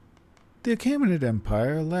The Achaemenid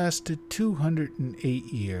Empire lasted 208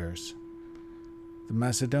 years. The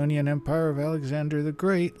Macedonian Empire of Alexander the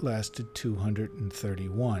Great lasted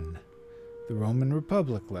 231. The Roman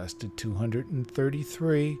Republic lasted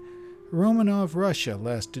 233. Romanov Russia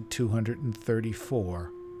lasted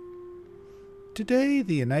 234. Today,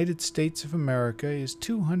 the United States of America is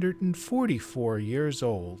 244 years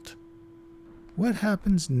old. What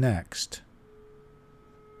happens next?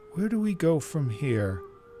 Where do we go from here?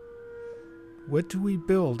 What do we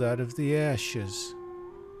build out of the ashes?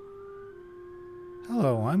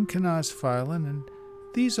 Hello, I'm Kanaz Filan, and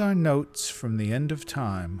these are notes from the end of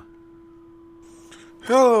time.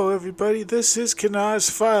 Hello, everybody. This is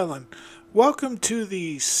Kanaz Filan. Welcome to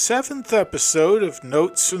the 7th episode of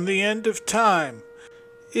Notes from the End of Time.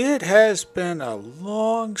 It has been a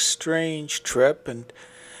long, strange trip, and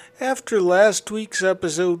after last week's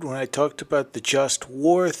episode when I talked about the just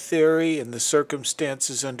war theory and the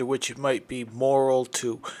circumstances under which it might be moral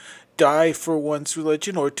to die for one's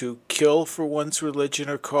religion or to kill for one's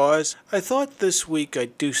religion or cause, I thought this week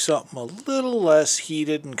I'd do something a little less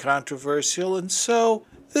heated and controversial, and so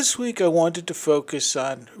this week I wanted to focus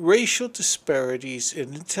on racial disparities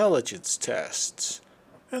in intelligence tests.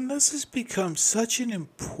 And this has become such an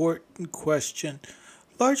important question,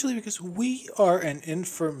 largely because we are an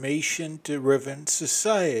information-driven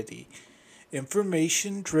society.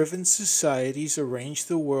 Information-driven societies arrange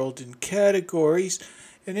the world in categories,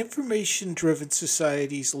 and information-driven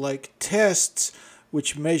societies like tests,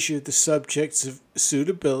 which measure the subject's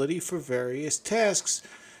suitability for various tasks.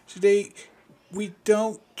 Today, we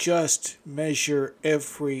don't just measure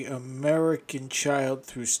every American child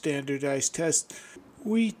through standardized tests.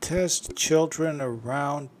 We test children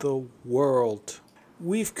around the world.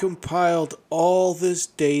 We've compiled all this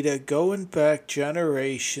data going back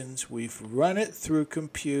generations. We've run it through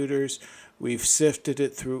computers. We've sifted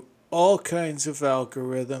it through all kinds of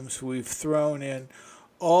algorithms. We've thrown in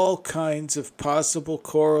all kinds of possible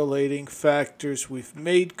correlating factors. We've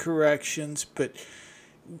made corrections, but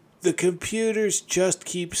the computers just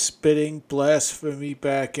keep spitting blasphemy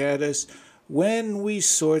back at us when we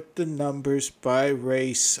sort the numbers by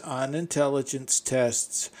race on intelligence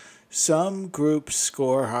tests. Some groups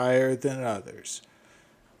score higher than others.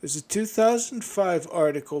 There's a 2005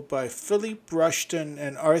 article by Philippe Rushton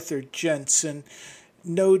and Arthur Jensen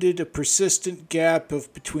noted a persistent gap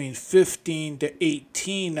of between 15 to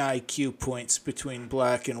 18 IQ points between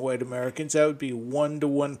black and white Americans. That would be 1 to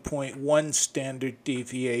 1.1 standard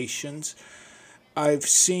deviations. I've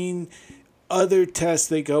seen other tests,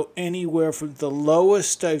 they go anywhere from the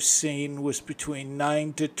lowest I've seen was between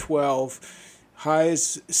 9 to 12, high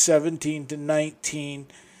as 17 to 19.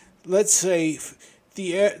 Let's say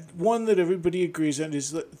the one that everybody agrees on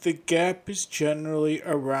is that the gap is generally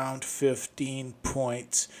around 15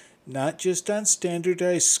 points. Not just on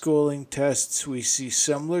standardized schooling tests. We see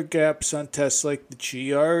similar gaps on tests like the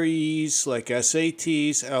GREs, like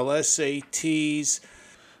SATs, LSATs.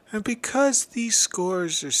 And because these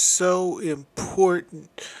scores are so important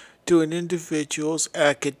to an individual's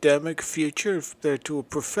academic future, if they're to a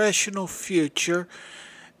professional future,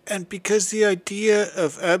 and because the idea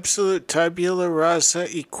of absolute tabula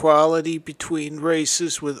rasa equality between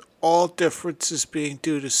races with all differences being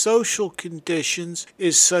due to social conditions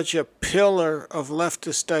is such a pillar of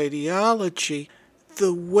leftist ideology,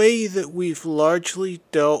 the way that we've largely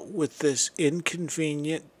dealt with this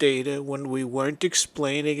inconvenient data when we weren't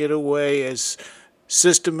explaining it away as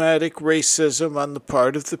systematic racism on the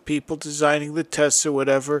part of the people designing the tests or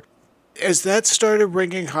whatever, as that started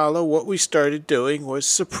ringing hollow, what we started doing was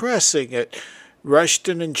suppressing it.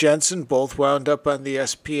 Rushton and Jensen both wound up on the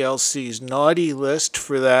SPLC's naughty list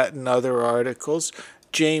for that and other articles.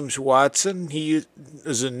 James Watson, he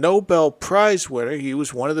is a Nobel Prize winner. He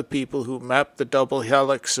was one of the people who mapped the double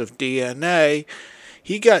helix of DNA.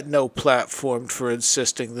 He got no platform for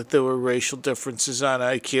insisting that there were racial differences on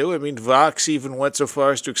IQ. I mean, Vox even went so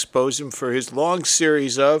far as to expose him for his long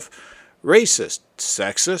series of racist,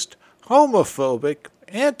 sexist, homophobic,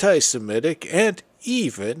 anti-Semitic, and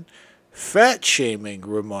even fat-shaming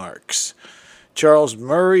remarks. Charles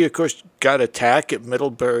Murray, of course, got attacked at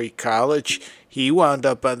Middlebury College. He wound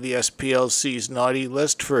up on the SPLC's naughty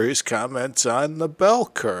list for his comments on the bell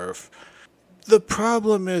curve. The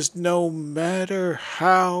problem is no matter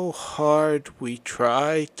how hard we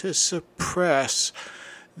try to suppress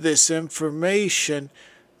this information,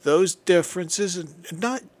 those differences, and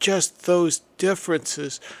not just those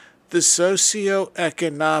differences, the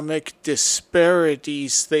socioeconomic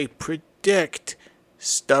disparities they predict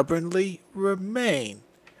stubbornly remain.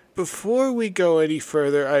 Before we go any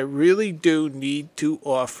further, I really do need to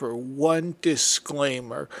offer one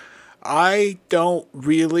disclaimer. I don't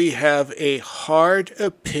really have a hard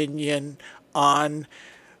opinion on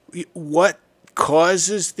what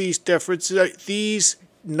causes these differences. These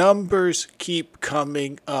numbers keep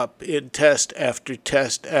coming up in test after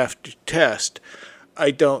test after test.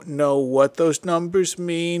 I don't know what those numbers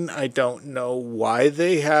mean. I don't know why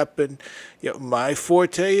they happen. My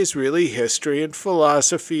forte is really history and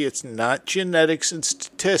philosophy. It's not genetics and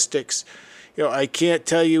statistics. I can't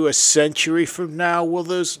tell you a century from now, will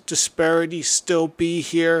those disparities still be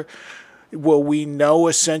here? Will we know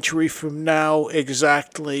a century from now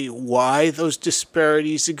exactly why those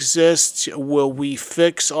disparities exist? Will we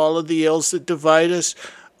fix all of the ills that divide us?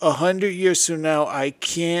 100 years from now, I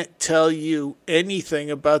can't tell you anything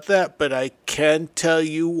about that, but I can tell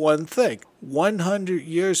you one thing. 100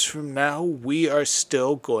 years from now, we are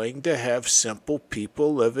still going to have simple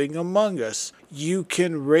people living among us. You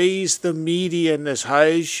can raise the median as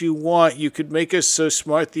high as you want. You could make us so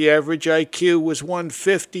smart the average IQ was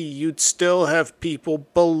 150. You'd still have people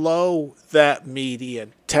below that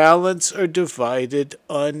median. Talents are divided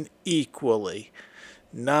unequally.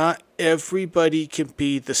 Not everybody can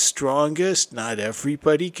be the strongest. Not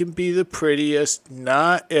everybody can be the prettiest.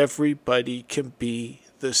 Not everybody can be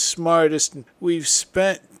the smartest. We've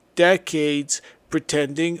spent decades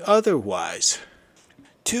pretending otherwise.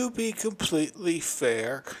 To be completely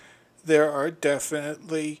fair, there are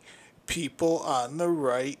definitely people on the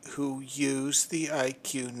right who use the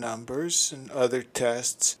IQ numbers and other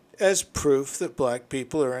tests as proof that black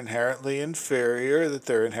people are inherently inferior, that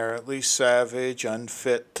they're inherently savage,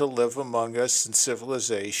 unfit to live among us in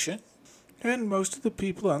civilization. And most of the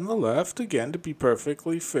people on the left, again, to be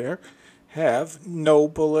perfectly fair, have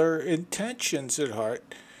nobler intentions at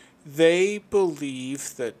heart. They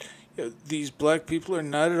believe that these black people are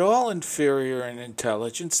not at all inferior in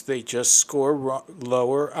intelligence. They just score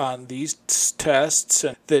lower on these tests,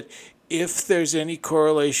 and that if there's any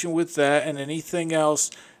correlation with that and anything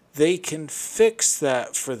else, they can fix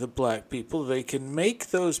that for the black people. They can make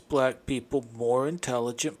those black people more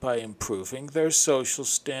intelligent by improving their social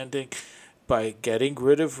standing, by getting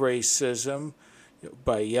rid of racism,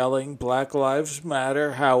 by yelling Black Lives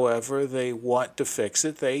Matter. However they want to fix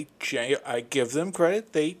it. I give them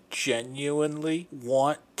credit. They genuinely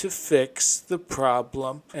want to fix the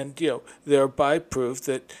problem and thereby prove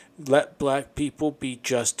that let black people be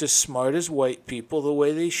just as smart as white people the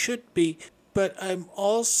way they should be. But I'm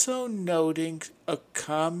also noting a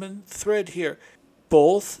common thread here.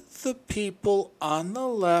 Both the people on the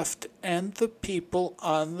left and the people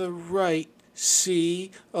on the right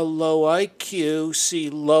see a low IQ, see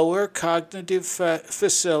lower cognitive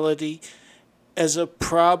facility as a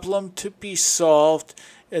problem to be solved,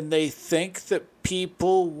 and they think that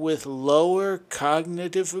people with lower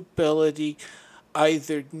cognitive ability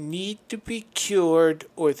either need to be cured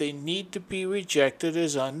or they need to be rejected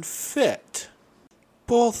as unfit.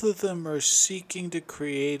 Both of them are seeking to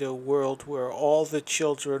create a world where all the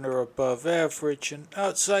children are above average, and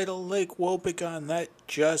outside of Lake Wobegon, that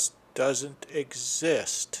just doesn't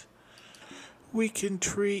exist. We can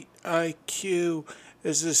treat IQ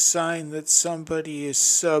as a sign that somebody is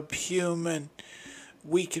subhuman.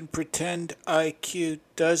 We can pretend IQ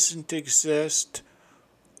doesn't exist,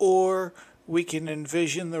 or we can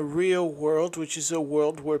envision the real world, which is a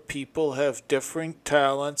world where people have different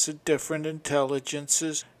talents and different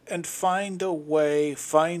intelligences, and find a way,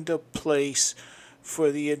 find a place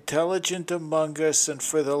for the intelligent among us and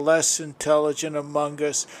for the less intelligent among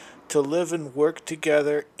us to live and work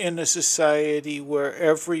together in a society where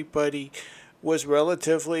everybody was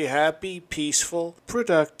relatively happy, peaceful,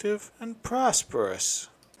 productive, and prosperous.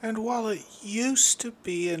 And while it used to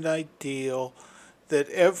be an ideal that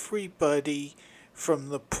everybody, from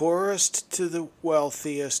the poorest to the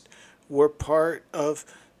wealthiest, were part of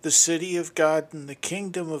the city of God and the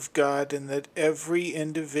kingdom of God, and that every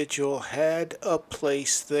individual had a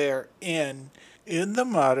place therein, in the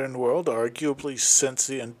modern world, arguably since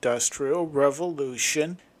the Industrial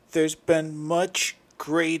Revolution, there's been much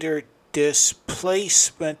greater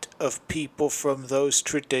displacement of people from those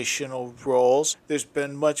traditional roles. There's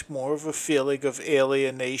been much more of a feeling of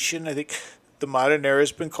alienation. I think the modern era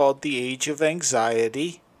has been called the age of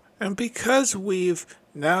anxiety. And because we've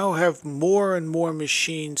now have more and more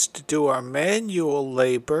machines to do our manual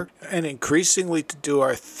labor and increasingly to do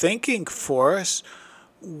our thinking for us,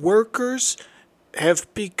 workers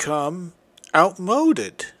have become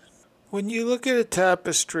outmoded. When you look at a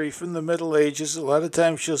tapestry from the Middle Ages, a lot of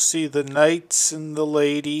times you'll see the knights and the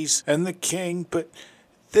ladies and the king, but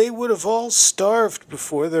they would have all starved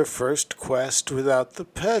before their first quest without the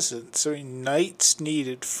peasants. Knights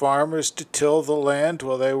needed farmers to till the land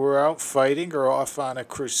while they were out fighting or off on a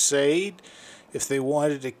crusade. If they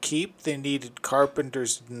wanted a keep, they needed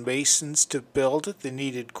carpenters and masons to build it. They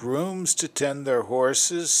needed grooms to tend their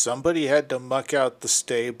horses. Somebody had to muck out the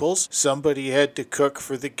stables. Somebody had to cook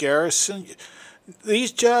for the garrison.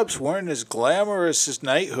 These jobs weren't as glamorous as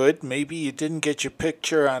knighthood. Maybe you didn't get your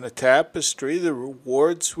picture on a tapestry. The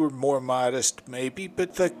rewards were more modest, maybe,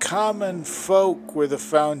 but the common folk were the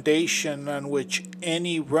foundation on which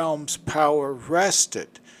any realm's power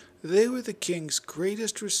rested. They were the king's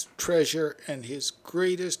greatest treasure and his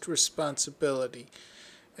greatest responsibility.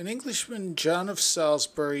 An Englishman, John of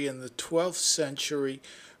Salisbury, in the 12th century,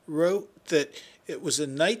 wrote that it was a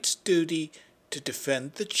knight's duty to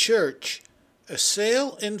defend the church,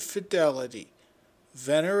 assail infidelity,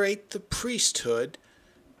 venerate the priesthood,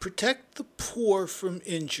 protect the poor from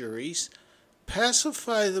injuries,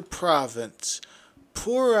 pacify the province,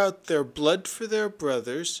 pour out their blood for their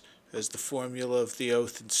brothers, as the formula of the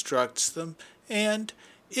oath instructs them, and,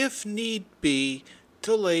 if need be,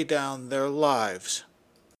 to lay down their lives.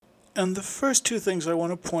 And the first two things I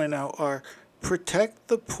want to point out are protect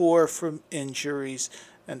the poor from injuries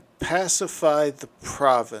and pacify the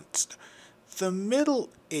province. The Middle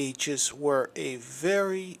Ages were a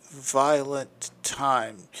very violent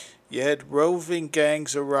time. You had roving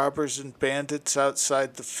gangs of robbers and bandits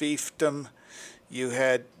outside the fiefdom. You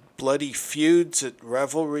had bloody feuds at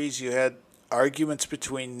revelries. You had arguments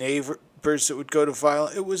between neighbors that would go to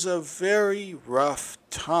violence. It was a very rough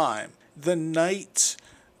time. The knights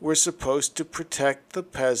were supposed to protect the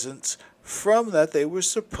peasants. From that, they were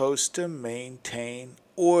supposed to maintain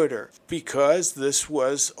order. Because this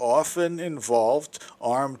was often involved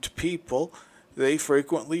armed people, they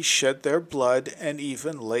frequently shed their blood and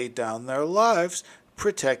even laid down their lives,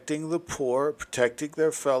 protecting the poor, protecting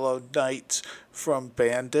their fellow knights from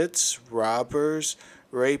bandits, robbers,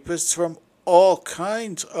 rapists, from all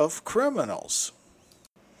kinds of criminals.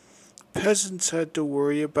 Peasants had to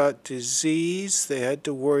worry about disease, they had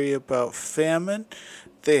to worry about famine,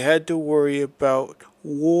 they had to worry about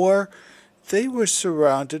war. They were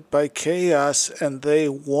surrounded by chaos and they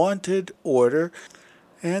wanted order,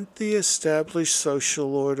 and the established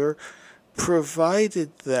social order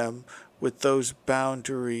provided them with those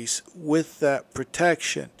boundaries, with that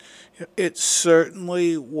protection. It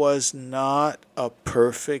certainly was not a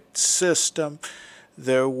perfect system.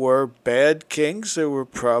 There were bad kings. There were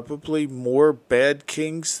probably more bad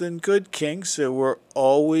kings than good kings. There were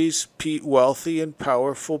always wealthy and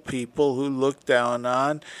powerful people who looked down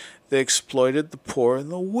on. They exploited the poor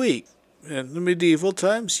and the weak. In the medieval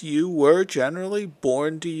times, you were generally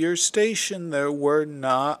born to your station. There were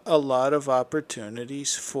not a lot of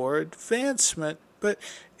opportunities for advancement. But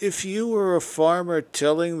if you were a farmer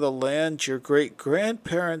tilling the land your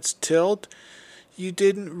great-grandparents tilled, you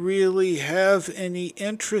didn't really have any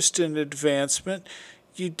interest in advancement.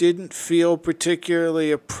 You didn't feel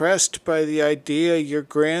particularly oppressed by the idea your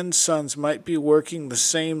grandsons might be working the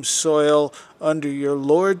same soil under your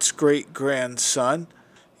lord's great-grandson.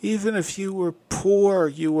 Even if you were poor,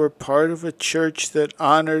 you were part of a church that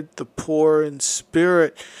honored the poor in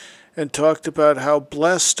spirit and talked about how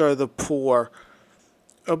blessed are the poor.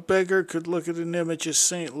 A beggar could look at an image of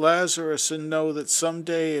St. Lazarus and know that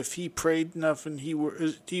someday if he prayed enough and he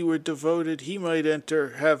were devoted, he might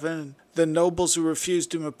enter heaven. The nobles who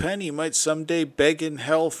refused him a penny might someday beg in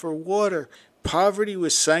hell for water. Poverty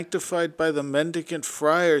was sanctified by the mendicant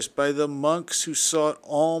friars, by the monks who sought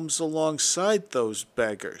alms alongside those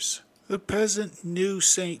beggars. The peasant knew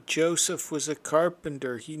St. Joseph was a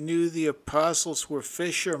carpenter. He knew the apostles were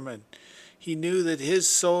fishermen. He knew that his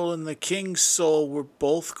soul and the king's soul were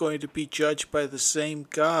both going to be judged by the same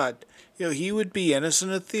God. He would be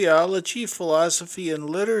innocent of theology, philosophy, and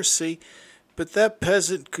literacy, but that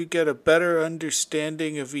peasant could get a better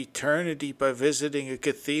understanding of eternity by visiting a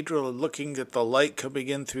cathedral and looking at the light coming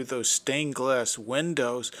in through those stained glass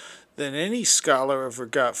windows than any scholar ever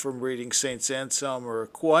got from reading St. Anselm or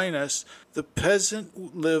Aquinas. The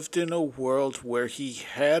peasant lived in a world where he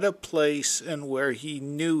had a place and where he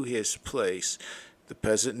knew his place. The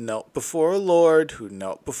peasant knelt before a lord, who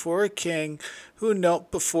knelt before a king, who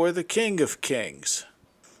knelt before the King of Kings.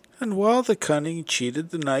 And while the cunning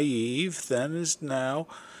cheated the naive, then as now,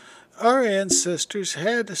 our ancestors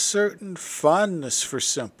had a certain fondness for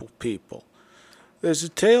simple people. There's a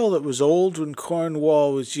tale that was old when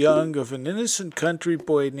Cornwall was young of an innocent country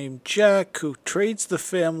boy named Jack who trades the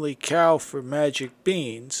family cow for magic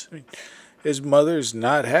beans. His mother's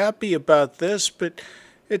not happy about this, but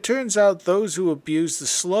It turns out those who abuse the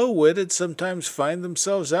slow-witted sometimes find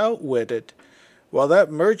themselves outwitted. While that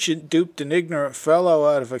merchant duped an ignorant fellow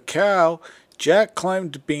out of a cow, Jack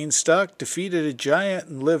climbed a beanstalk, defeated a giant,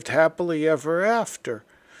 and lived happily ever after.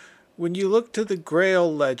 When you look to the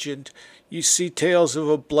Grail legend, you see tales of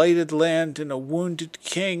a blighted land and a wounded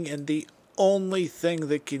king, and the only thing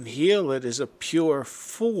that can heal it is a pure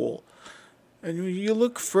fool. And when you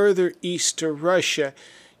look further east to Russia,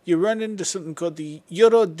 you run into something called the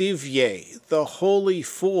Yurodivye, the Holy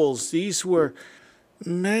Fools. These were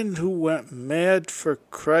men who went mad for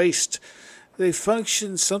Christ. They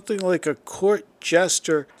functioned something like a court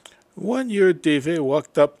jester. One Yurodivye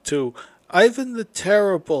walked up to Ivan the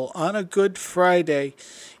Terrible on a Good Friday,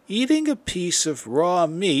 eating a piece of raw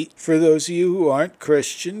meat. For those of you who aren't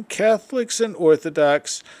Christian, Catholics and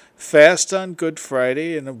Orthodox fast on Good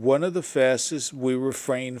Friday, and one of the fasts is we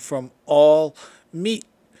refrain from all meat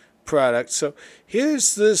products. So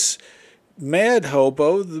here's this mad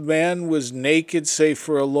hobo. The man was naked, save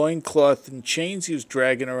for a loincloth and chains he was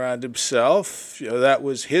dragging around himself. That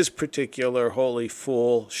was his particular holy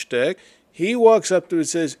fool shtick. He walks up to him and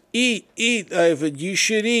says, "Eat, eat, Ivan, you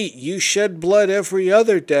should eat. You shed blood every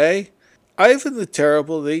other day." Ivan the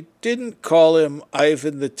Terrible, they didn't call him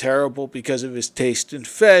Ivan the Terrible because of his taste in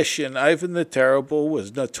fish, and Ivan the Terrible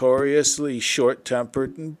was notoriously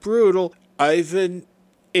short-tempered and brutal. Ivan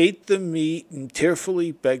ate the meat and tearfully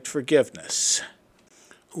begged forgiveness.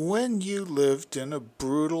 When you lived in a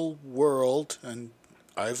brutal world, and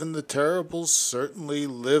Ivan the Terrible certainly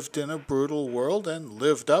lived in a brutal world and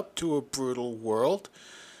lived up to a brutal world,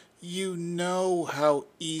 you know how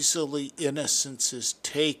easily innocence is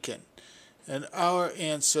taken. And our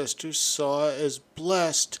ancestors saw as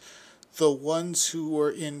blessed the ones who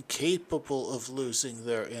were incapable of losing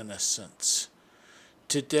their innocence.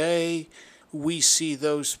 Today, we see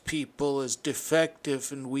those people as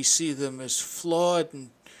defective and we see them as flawed, and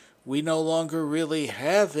we no longer really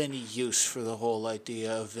have any use for the whole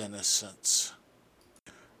idea of innocence.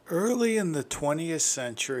 Early in the 20th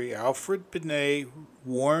century, Alfred Binet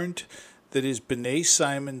warned that his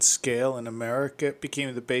Binet-Simon scale in America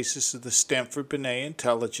became the basis of the Stanford-Binet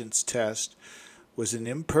intelligence test, was an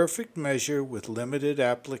imperfect measure with limited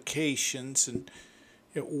applications, and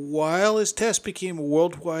while his test became a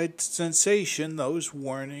worldwide sensation, those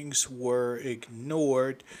warnings were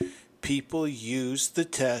ignored. People used the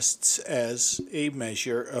tests as a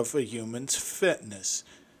measure of a human's fitness.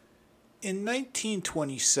 In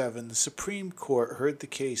 1927, the Supreme Court heard the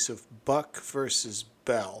case of Buck versus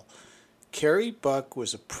Bell. Carrie Buck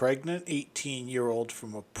was a pregnant 18-year-old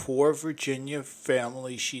from a poor Virginia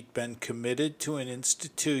family. She'd been committed to an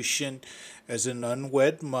institution as an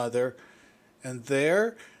unwed mother, and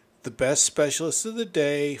there, the best specialists of the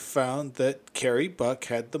day found that Carrie Buck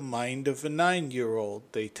had the mind of a 9-year-old.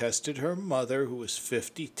 They tested her mother, who was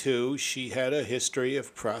 52. She had a history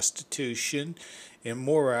of prostitution,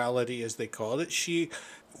 immorality, as they called it. She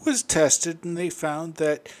was tested, and they found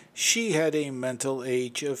that she had a mental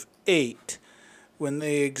age of 8. When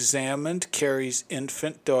they examined Carrie's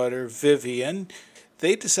infant daughter, Vivian,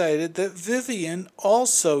 they decided that Vivian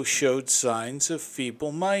also showed signs of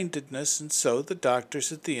feeble-mindedness, and so the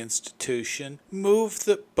doctors at the institution moved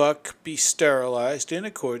that Buck be sterilized in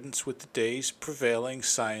accordance with the day's prevailing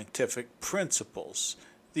scientific principles.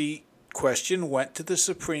 The question went to the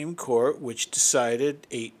Supreme Court, which decided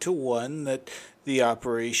 8-1 that the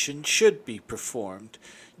operation should be performed.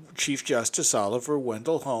 Chief Justice Oliver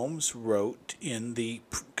Wendell Holmes wrote in the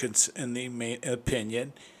main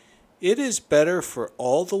opinion, "It is better for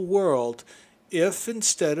all the world if,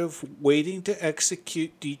 instead of waiting to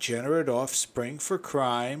execute degenerate offspring for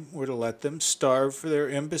crime or to let them starve for their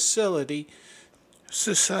imbecility,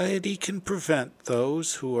 society can prevent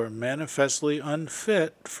those who are manifestly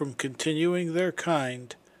unfit from continuing their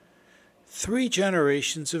kind. 3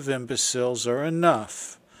 generations of imbeciles are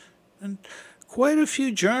enough." And quite a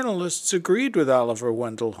few journalists agreed with Oliver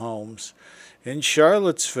Wendell Holmes. In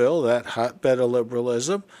Charlottesville, that hotbed of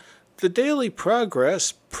liberalism, the Daily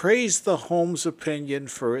Progress praised the Holmes opinion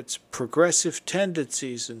for its progressive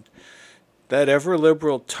tendencies, and that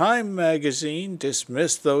ever-liberal Time magazine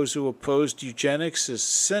dismissed those who opposed eugenics as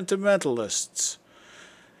sentimentalists.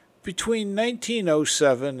 Between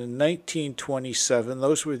 1907 and 1927,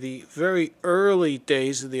 those were the very early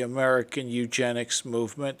days of the American eugenics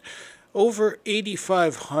movement, over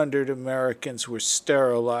 8,500 Americans were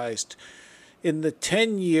sterilized. In the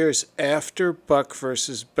 10 years after Buck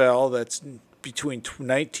versus Bell, that's between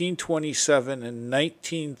 1927 and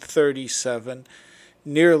 1937,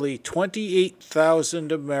 nearly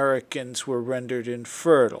 28,000 Americans were rendered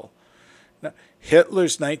infertile. Now,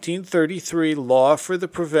 Hitler's 1933 Law for the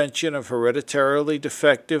Prevention of Hereditarily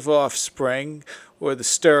Defective Offspring, or the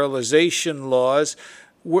sterilization laws,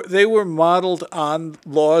 they were modeled on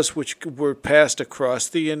laws which were passed across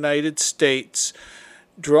the United States,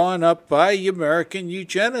 drawn up by American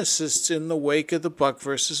eugenicists in the wake of the Buck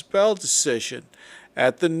versus Bell decision.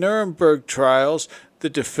 At the Nuremberg trials, the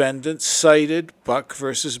defendants cited Buck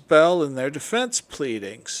versus Bell in their defense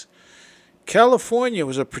pleadings. California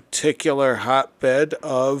was a particular hotbed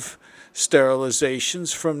of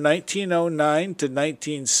sterilizations. From 1909 to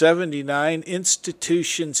 1979,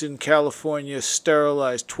 institutions in California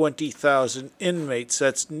sterilized 20,000 inmates.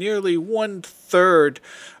 That's nearly 1/3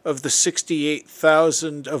 of the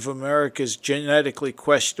 68,000 of America's genetically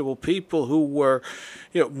questionable people who were,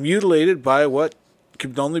 mutilated by what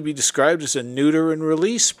could only be described as a neuter and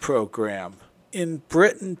release program. In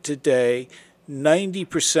Britain today,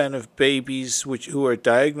 90% of babies who are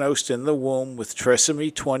diagnosed in the womb with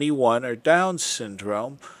trisomy 21 or Down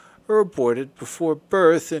syndrome are aborted before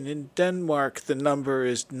birth, and in Denmark the number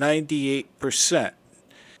is 98%.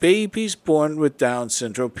 Babies born with Down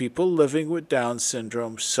syndrome, people living with Down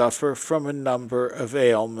syndrome, suffer from a number of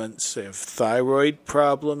ailments. They have thyroid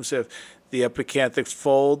problems, they have the epicanthic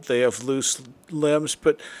fold, they have loose limbs,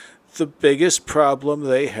 but the biggest problem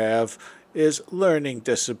they have is learning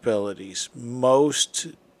disabilities. Most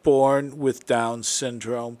born with Down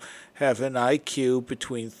syndrome have an IQ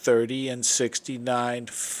between 30 and 69.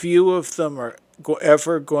 Few of them are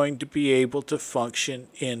ever going to be able to function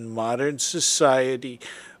in modern society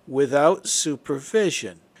without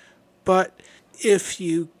supervision. But if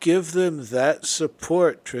you give them that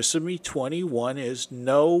support, trisomy 21 is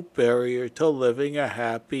no barrier to living a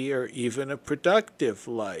happy or even a productive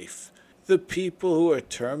life. The people who are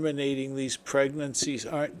terminating these pregnancies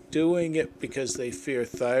aren't doing it because they fear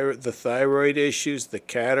the thyroid issues, the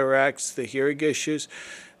cataracts, the hearing issues.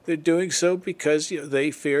 They're doing so because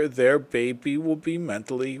they fear their baby will be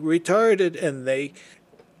mentally retarded, and they,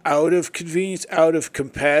 out of convenience, out of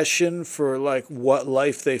compassion for what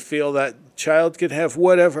life they feel that child can have,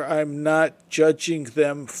 whatever. I'm not judging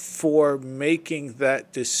them for making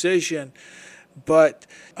that decision, but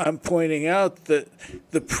I'm pointing out that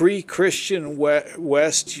the pre-Christian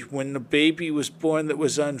West, when the baby was born that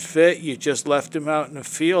was unfit, you just left him out in the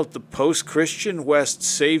field. The post-Christian West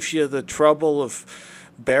saves you the trouble of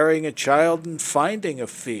burying a child and finding a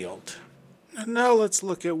field. And now let's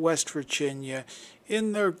look at West Virginia.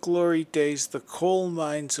 In their glory days, the coal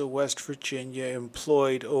mines of West Virginia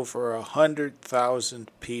employed over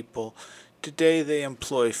 100,000 people. Today they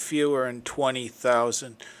employ fewer than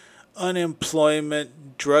 20,000.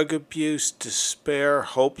 Unemployment, drug abuse, despair,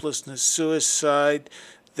 hopelessness, suicide,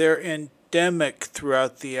 they're endemic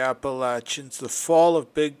throughout the Appalachians. The fall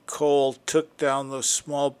of big coal took down those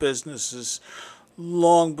small businesses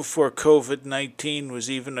long before COVID-19 was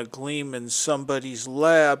even a gleam in somebody's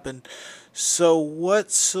lab. And so what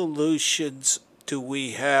solutions do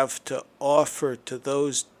we have to offer to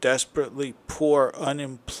those desperately poor,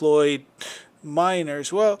 unemployed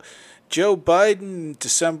miners? Well, Joe Biden,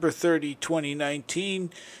 December 30,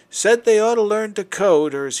 2019, said they ought to learn to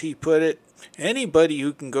code, or as he put it, anybody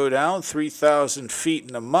who can go down 3,000 feet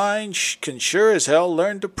in a mine can sure as hell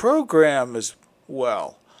learn to program as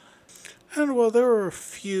well. And well, there are a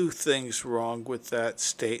few things wrong with that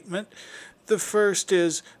statement. The first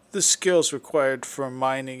is the skills required for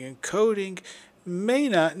mining and coding may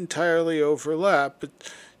not entirely overlap, but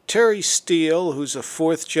Terry Steele, who's a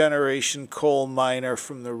fourth-generation coal miner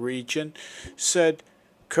from the region, said,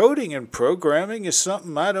 "Coding and programming is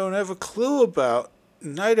something I don't have a clue about,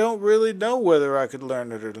 and I don't really know whether I could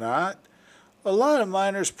learn it or not. A lot of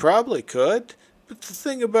miners probably could, but the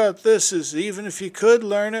thing about this is even if you could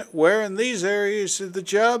learn it, where in these areas are the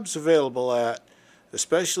jobs available at?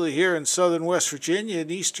 Especially here in southern West Virginia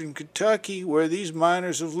and eastern Kentucky, where these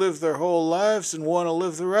miners have lived their whole lives and want to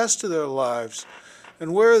live the rest of their lives.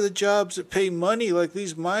 And where are the jobs that pay money like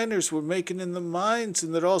these miners were making in the mines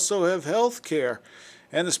and that also have health care?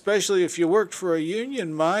 And especially if you worked for a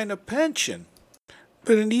union mine, a pension."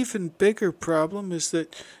 But an even bigger problem is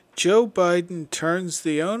that Joe Biden turns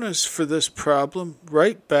the onus for this problem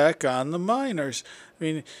right back on the miners. I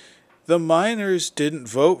mean, the miners didn't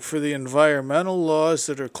vote for the environmental laws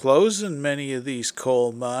that are closing many of these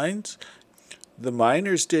coal mines. The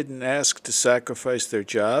miners didn't ask to sacrifice their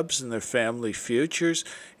jobs and their family futures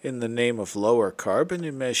in the name of lower carbon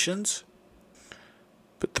emissions.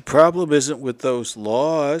 But the problem isn't with those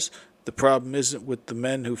laws. The problem isn't with the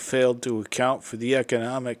men who failed to account for the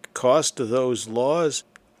economic cost of those laws.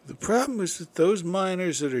 The problem is with those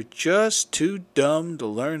miners that are just too dumb to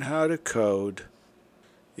learn how to code.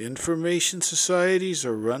 Information societies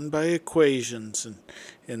are run by equations, and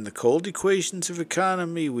in the cold equations of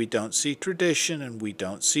economy, we don't see tradition and we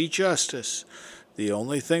don't see justice. The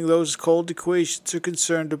only thing those cold equations are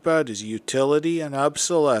concerned about is utility and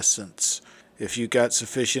obsolescence. If you got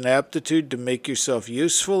sufficient aptitude to make yourself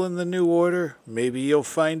useful in the new order, maybe you'll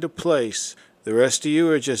find a place. The rest of you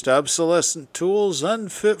are just obsolescent tools,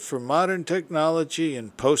 unfit for modern technology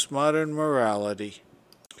and postmodern morality.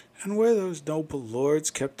 And where those noble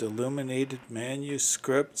lords kept illuminated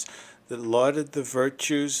manuscripts that lauded the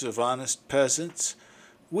virtues of honest peasants,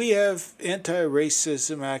 we have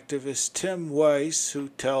anti-racism activist Tim Weiss, who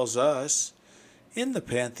tells us, in the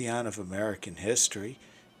pantheon of American history,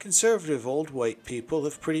 conservative old white people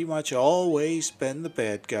have pretty much always been the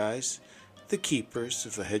bad guys, the keepers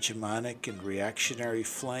of the hegemonic and reactionary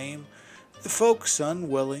flame, the folks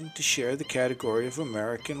unwilling to share the category of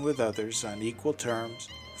American with others on equal terms.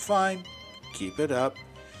 Fine, keep it up.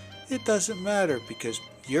 It doesn't matter because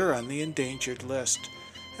you're on the endangered list.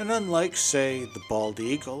 And unlike, say, the bald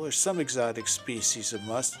eagle or some exotic species of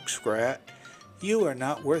muskrat, you are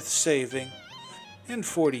not worth saving. In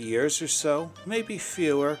 40 years or so, maybe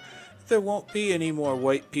fewer, there won't be any more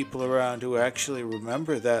white people around who actually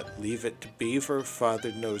remember that Leave It to Beaver,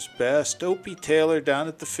 Father Knows Best, Opie Taylor down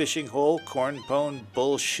at the fishing hole, cornpone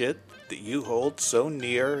bullshit that you hold so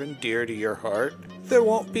near and dear to your heart. There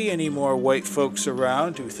won't be any more white folks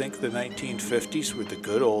around who think the 1950s were the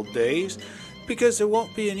good old days, because there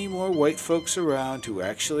won't be any more white folks around who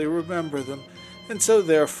actually remember them, and so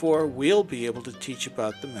therefore we'll be able to teach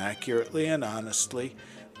about them accurately and honestly,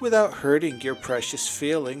 without hurting your precious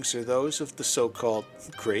feelings or those of the so-called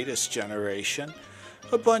greatest generation,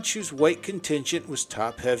 a bunch whose white contingent was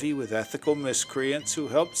top-heavy with ethical miscreants who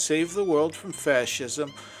helped save the world from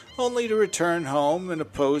fascism, only to return home and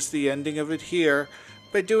oppose the ending of it here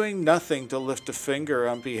by doing nothing to lift a finger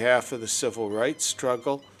on behalf of the civil rights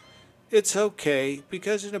struggle. It's okay,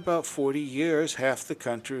 because in about 40 years half the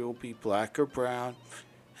country will be black or brown,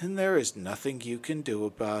 and there is nothing you can do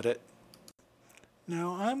about it.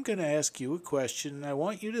 Now, I'm going to ask you a question, and I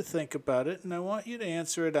want you to think about it, and I want you to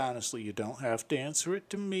answer it honestly. You don't have to answer it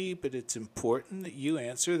to me, but it's important that you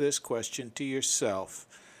answer this question to yourself.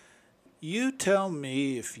 You tell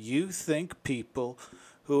me if you think people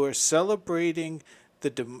who are celebrating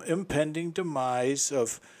the impending demise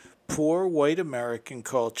of poor white American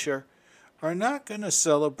culture are not going to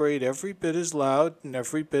celebrate every bit as loud and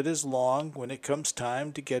every bit as long when it comes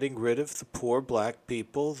time to getting rid of the poor black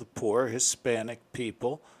people, the poor Hispanic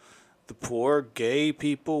people, the poor gay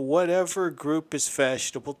people, whatever group is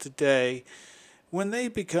fashionable today. When they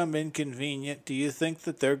become inconvenient, do you think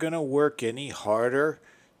that they're going to work any harder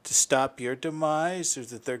to stop your demise, or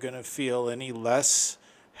that they're going to feel any less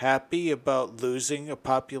happy about losing a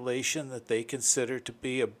population that they consider to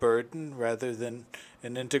be a burden rather than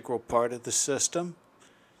an integral part of the system?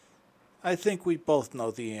 I think we both know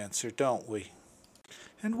the answer, don't we?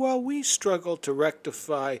 And while we struggle to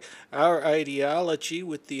rectify our ideology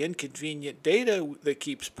with the inconvenient data that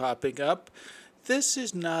keeps popping up, this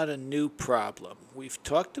is not a new problem. We've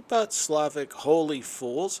talked about Slavic holy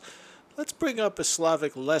fools. Let's bring up a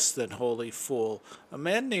Slavic less than holy fool, a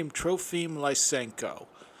man named Trofim Lysenko.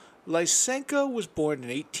 Lysenko was born in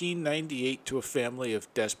 1898 to a family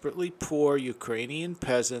of desperately poor Ukrainian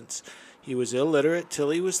peasants. He was illiterate till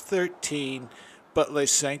he was 13, but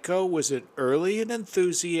Lysenko was an early and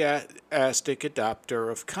enthusiastic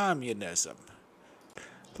adopter of communism.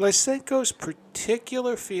 Lysenko's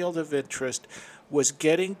particular field of interest was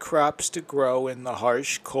getting crops to grow in the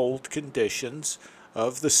harsh, cold conditions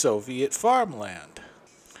of the Soviet farmland.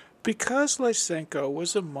 Because Lysenko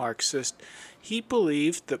was a Marxist, he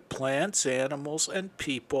believed that plants, animals, and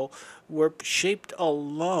people were shaped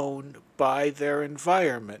alone by their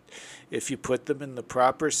environment. If you put them in the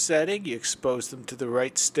proper setting, you expose them to the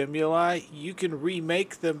right stimuli, you can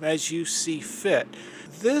remake them as you see fit.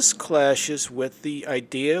 This clashes with the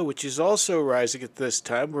idea, which is also rising at this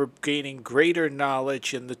time, we're gaining greater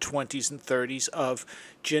knowledge in the 20s and 30s of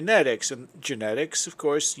genetics. And genetics, of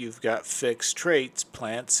course, you've got fixed traits.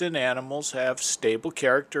 Plants and animals have stable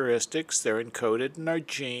characteristics. They're encoded in our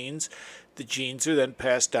genes. The genes are then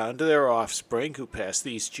passed down to their offspring, who pass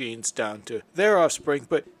these genes down to their offspring.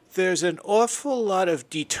 But there's an awful lot of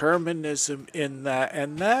determinism in that,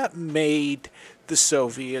 and that made the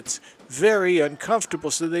Soviets very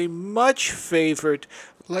uncomfortable, so they much favored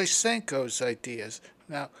Lysenko's ideas.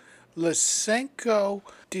 Now, Lysenko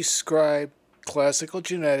described classical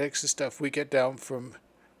genetics, the stuff we get down from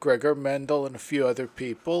Gregor Mendel and a few other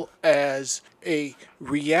people, as a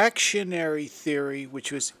reactionary theory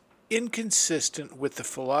which was inconsistent with the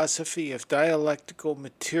philosophy of dialectical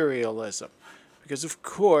materialism. Because, of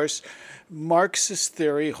course, Marxist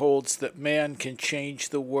theory holds that man can change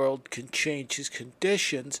the world, can change his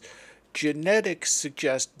conditions. Genetics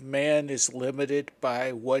suggest man is limited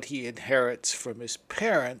by what he inherits from his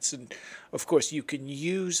parents. And, of course, you can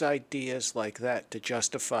use ideas like that to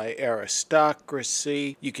justify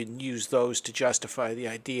aristocracy. You can use those to justify the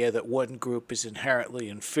idea that one group is inherently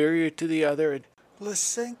inferior to the other. And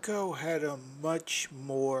Lysenko had a much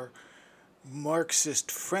more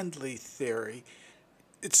Marxist-friendly theory.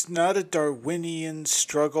 It's not a Darwinian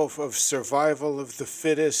struggle of survival of the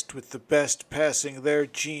fittest with the best passing their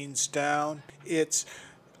genes down. It's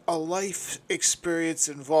a life experience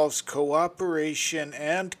that involves cooperation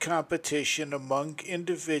and competition among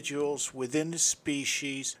individuals within a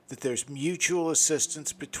species, that there's mutual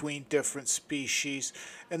assistance between different species,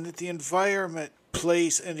 and that the environment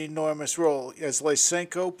plays an enormous role. As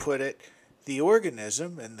Lysenko put it, the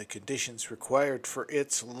organism and the conditions required for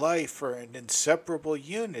its life are an inseparable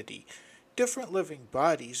unity. Different living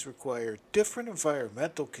bodies require different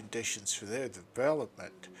environmental conditions for their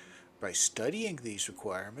development. By studying these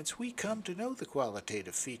requirements, we come to know the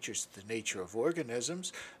qualitative features of the nature of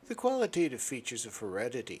organisms, the qualitative features of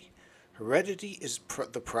heredity. Heredity is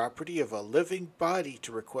the property of a living body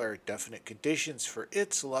to require definite conditions for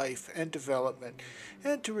its life and development,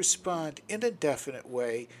 and to respond in a definite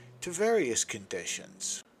way to various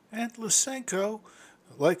conditions. And Lysenko,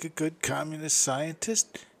 like a good communist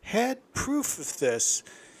scientist, had proof of this.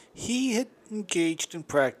 He had engaged in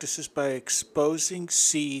practices by exposing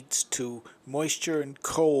seeds to moisture and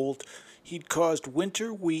cold. He'd caused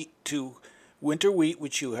winter wheat,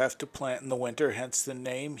 which you have to plant in the winter, hence the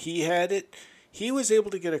name. He was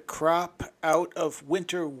able to get a crop out of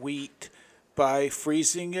winter wheat by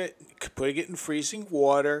freezing it, putting it in freezing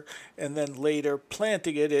water, and then later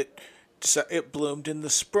planting it. It bloomed in the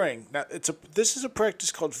spring. Now, this is a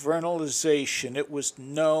practice called vernalization. It was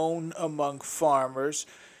known among farmers,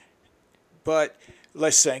 but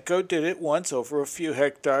Lysenko did it once over a few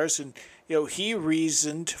hectares, and he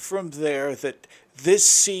reasoned from there that this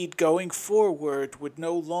seed going forward would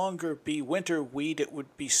no longer be winter wheat, it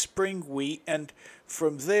would be spring wheat, and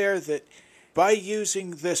from there that by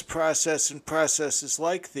using this process and processes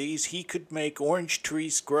like these, he could make orange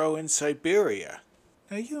trees grow in Siberia.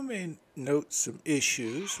 Now, you may note some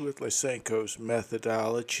issues with Lysenko's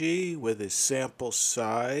methodology, with his sample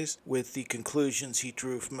size, with the conclusions he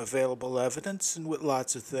drew from available evidence, and with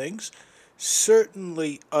lots of things.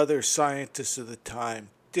 Certainly other scientists of the time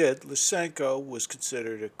did. Lysenko was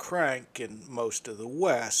considered a crank in most of the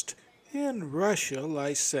West. In Russia,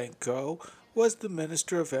 Lysenko was the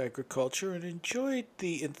Minister of Agriculture and enjoyed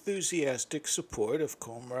the enthusiastic support of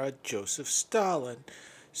Comrade Joseph Stalin.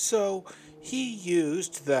 So he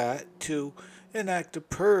used that to enact a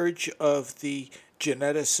purge of the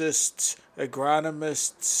geneticists,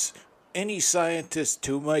 agronomists, any scientist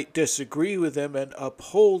who might disagree with him and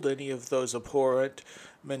uphold any of those abhorrent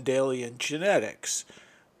Mendelian genetics.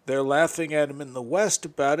 They're laughing at him in the West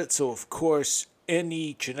about it, so of course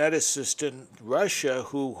any geneticist in Russia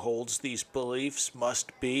who holds these beliefs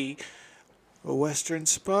must be a Western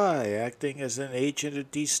spy acting as an agent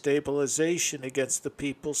of destabilization against the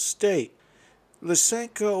people's state.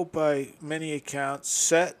 Lysenko, by many accounts,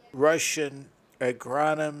 set Russian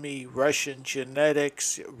agronomy, Russian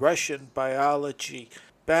genetics, Russian biology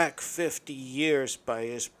back 50 years by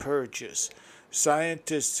his purges.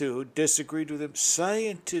 Scientists who disagreed with him,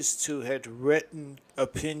 scientists who had written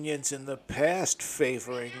opinions in the past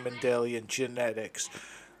favoring Mendelian genetics,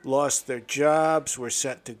 lost their jobs, were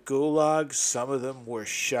sent to gulags, some of them were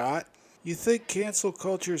shot. You think cancel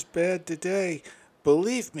culture is bad today?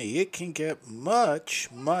 Believe me, it can get much,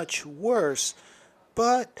 much worse.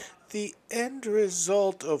 But the end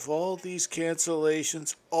result of all these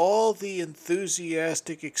cancellations, all the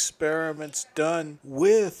enthusiastic experiments done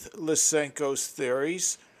with Lysenko's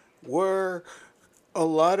theories, were a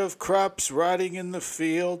lot of crops rotting in the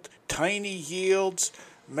field, tiny yields,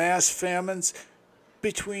 mass famines.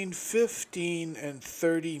 Between 15 and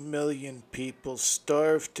 30 million people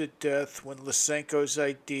starved to death when Lysenko's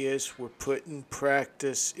ideas were put in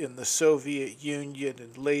practice in the Soviet Union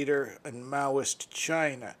and later in Maoist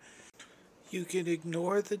China. You can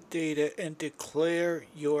ignore the data and declare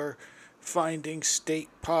your findings state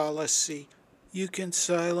policy. You can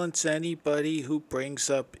silence anybody who brings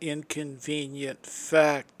up inconvenient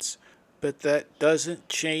facts. But that doesn't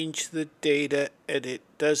change the data, and it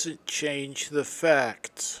doesn't change the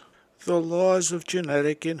facts. The laws of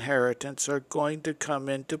genetic inheritance are going to come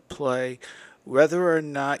into play whether or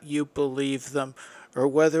not you believe them, or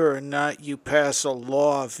whether or not you pass a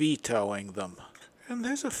law vetoing them. And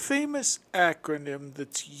there's a famous acronym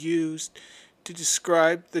that's used to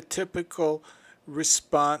describe the typical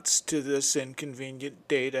response to this inconvenient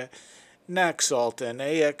data: NAXALT,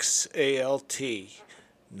 N-A-X-A-L-T.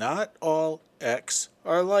 Not all X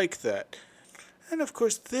are like that. And of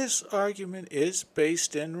course, this argument is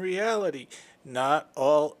based in reality. Not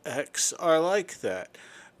all X are like that.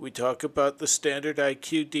 We talk about the standard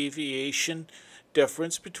IQ deviation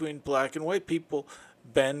difference between black and white people.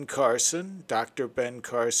 Ben Carson, Dr. Ben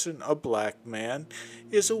Carson, a black man,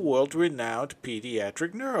 is a world-renowned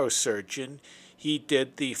pediatric neurosurgeon. He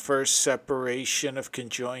did the first separation of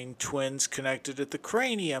conjoined twins connected at the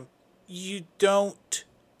cranium. You don't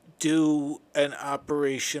do an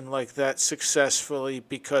operation like that successfully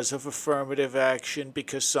because of affirmative action,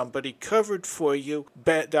 because somebody covered for you.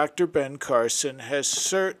 Dr. Ben Carson has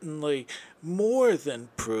certainly more than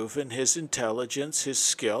proven his intelligence, his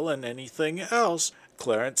skill, and anything else.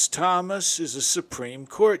 Clarence Thomas is a Supreme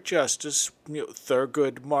Court Justice,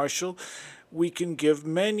 Thurgood Marshall. We can give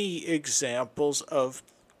many examples of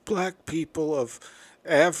black people of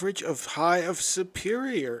average, of high, of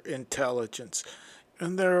superior intelligence.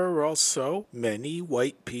 And there are also many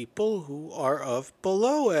white people who are of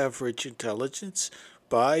below average intelligence.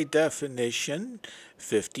 By definition,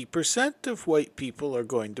 50% of white people are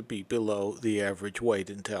going to be below the average white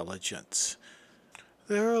intelligence.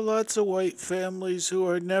 There are lots of white families who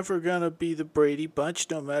are never going to be the Brady Bunch,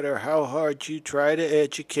 no matter how hard you try to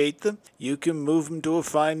educate them. You can move them to a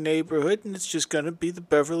fine neighborhood, and it's just going to be the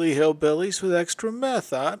Beverly Hillbillies with extra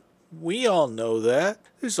meth. We all know that.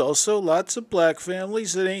 There's also lots of black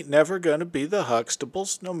families that ain't never going to be the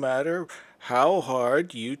Huxtables, no matter how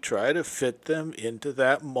hard you try to fit them into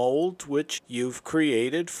that mold which you've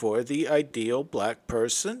created for the ideal black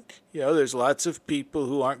person. There's lots of people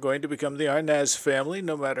who aren't going to become the Arnaz family,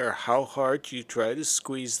 no matter how hard you try to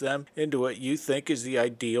squeeze them into what you think is the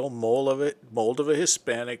ideal mold of a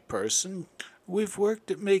Hispanic person. We've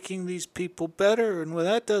worked at making these people better, and when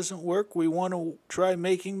that doesn't work, we want to try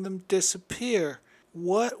making them disappear.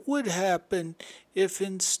 What would happen if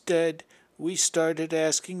instead we started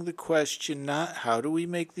asking the question, not how do we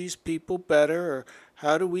make these people better or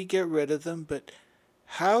how do we get rid of them, but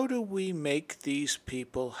how do we make these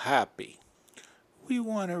people happy? We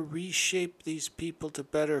want to reshape these people to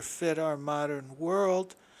better fit our modern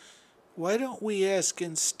world. Why don't we ask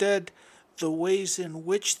instead the ways in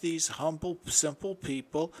which these humble, simple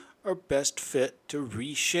people are best fit to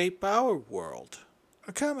reshape our world?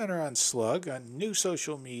 A commenter on Slug, a new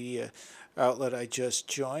social media outlet I just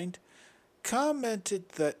joined, commented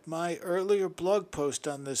that my earlier blog post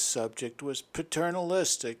on this subject was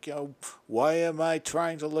paternalistic. Why am I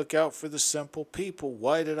trying to look out for the simple people?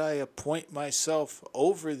 Why did I appoint myself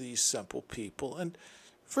over these simple people? And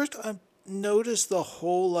first, I noticed the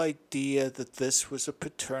whole idea that this was a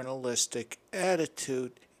paternalistic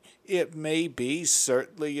attitude. It may be,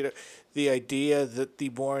 certainly, the idea that the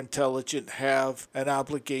more intelligent have an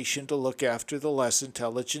obligation to look after the less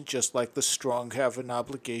intelligent, just like the strong have an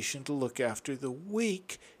obligation to look after the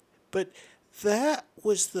weak. But that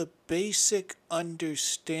was the basic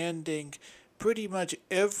understanding pretty much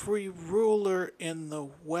every ruler in the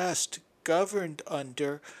West governed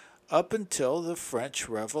under up until the French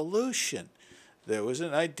Revolution. There was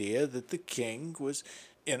an idea that the king was,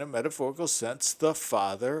 in a metaphorical sense, the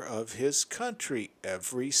father of his country.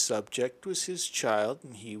 Every subject was his child,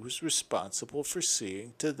 and he was responsible for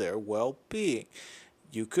seeing to their well-being.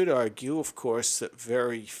 You could argue, of course, that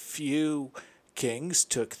very few kings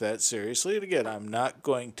took that seriously. And again, I'm not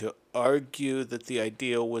going to argue that the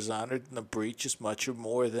ideal was honored in the breach as much or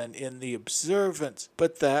more than in the observance,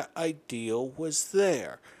 but that ideal was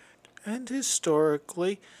there. And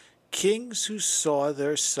historically, kings who saw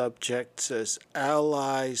their subjects as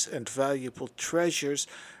allies and valuable treasures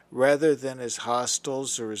rather than as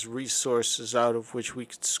hostiles or as resources out of which we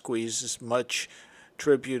could squeeze as much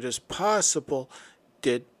tribute as possible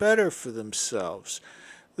did better for themselves.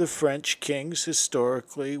 The French kings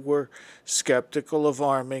historically were skeptical of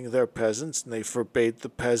arming their peasants, and they forbade the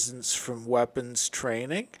peasants from weapons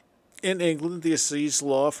training. In England, the Assize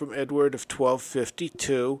Law from Edward of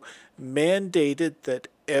 1252 mandated that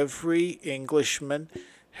every Englishman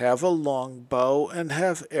have a longbow and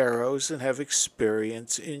have arrows and have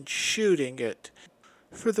experience in shooting it.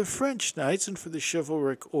 For the French knights and for the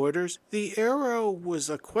chivalric orders, the arrow was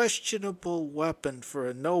a questionable weapon for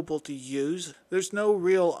a noble to use. There's no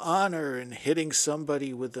real honor in hitting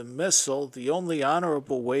somebody with a missile. The only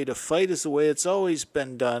honorable way to fight is the way it's always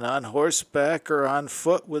been done, on horseback or on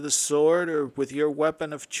foot with a sword or with your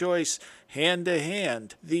weapon of choice, hand to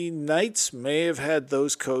hand. The knights may have had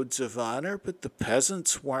those codes of honor, but the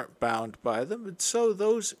peasants weren't bound by them, and so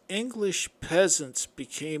those English peasants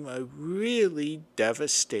became a really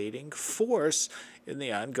devastating force in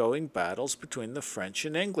the ongoing battles between the French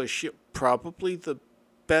and English. Probably the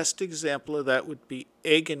best example of that would be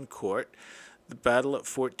Agincourt, the battle at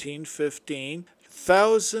 1415.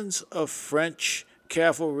 Thousands of French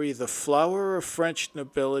cavalry, the flower of French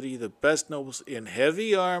nobility, the best nobles in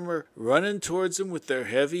heavy armor, running towards them with their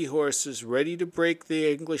heavy horses, ready to break the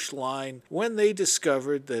English line, when they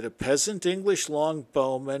discovered that a peasant English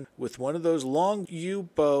longbowman with one of those long yew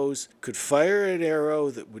bows could fire an arrow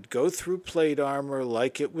that would go through plate armor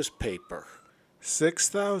like it was paper.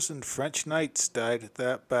 6,000 French knights died at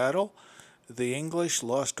that battle. The English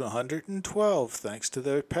lost 112 thanks to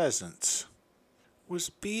their peasants. Was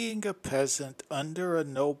being a peasant under a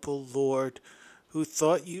noble lord who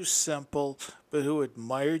thought you simple, but who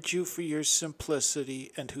admired you for your simplicity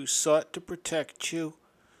and who sought to protect you,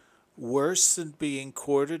 worse than being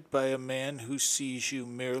courted by a man who sees you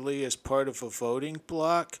merely as part of a voting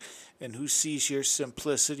bloc and who sees your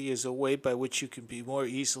simplicity as a way by which you can be more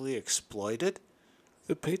easily exploited?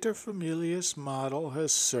 The paterfamilias model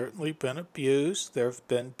has certainly been abused. There have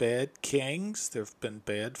been bad kings, there have been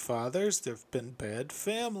bad fathers, there have been bad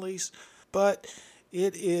families, but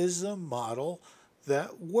it is a model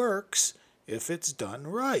that works if it's done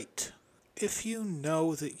right. If you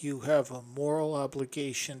know that you have a moral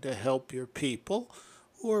obligation to help your people,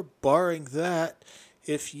 or barring that,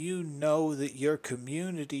 if you know that your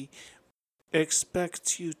community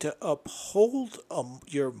expects you to uphold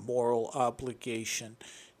your moral obligation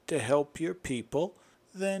to help your people,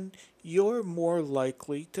 then you're more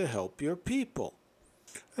likely to help your people.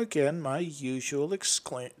 Again, my usual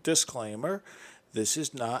disclaimer, this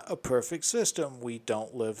is not a perfect system. We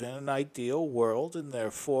don't live in an ideal world, and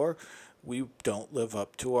therefore we don't live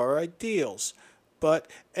up to our ideals. But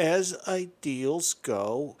as ideals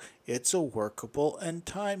go, it's a workable and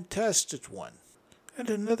time-tested one. And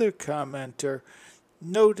another commenter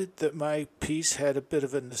noted that my piece had a bit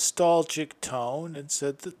of a nostalgic tone and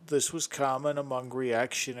said that this was common among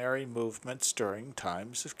reactionary movements during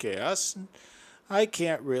times of chaos. And I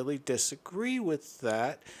can't really disagree with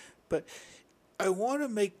that, but I want to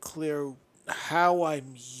make clear how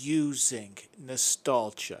I'm using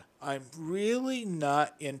nostalgia. I'm really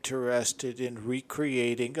not interested in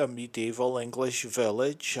recreating a medieval English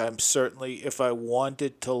village. I'm certainly, if I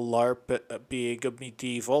wanted to LARP at being a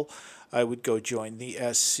medieval, I would go join the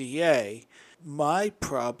SCA. My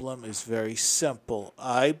problem is very simple.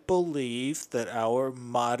 I believe that our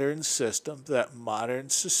modern system, that modern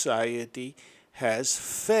society has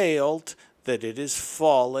failed, that it is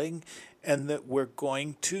falling, and that we're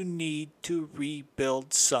going to need to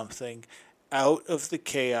rebuild something out of the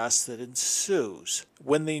chaos that ensues.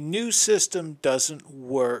 When the new system doesn't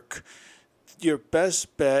work, your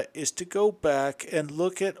best bet is to go back and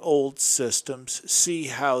look at old systems, see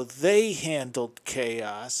how they handled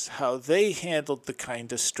chaos, how they handled the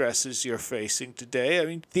kind of stresses you're facing today. I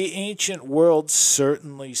mean, the ancient world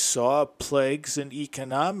certainly saw plagues and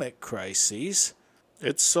economic crises.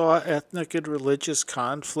 It saw ethnic and religious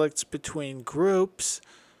conflicts between groups,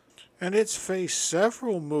 and it's faced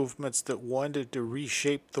several movements that wanted to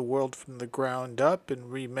reshape the world from the ground up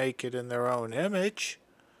and remake it in their own image.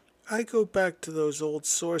 I go back to those old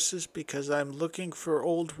sources because I'm looking for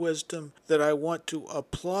old wisdom that I want to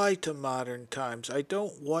apply to modern times. I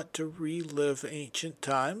don't want to relive ancient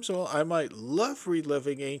times. Well, I might love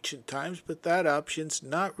reliving ancient times, but that option's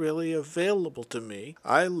not really available to me.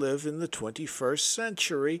 I live in the 21st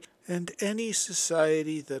century, and any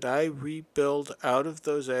society that I rebuild out of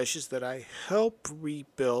those ashes, that I help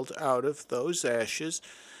rebuild out of those ashes,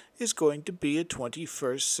 is going to be a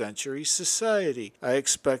 21st century society. I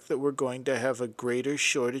expect that we're going to have a greater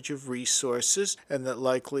shortage of resources, and that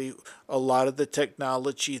likely a lot of the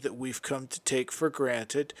technology that we've come to take for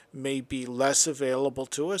granted may be less available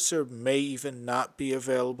to us, or may even not be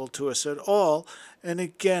available to us at all. And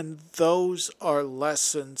again, those are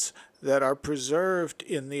lessons that are preserved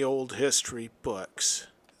in the old history books.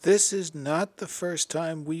 This is not the first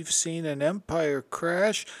time we've seen an empire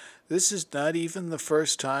crash. This is not even the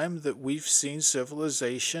first time that we've seen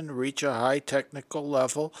civilization reach a high technical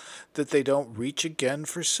level that they don't reach again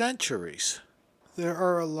for centuries. There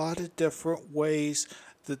are a lot of different ways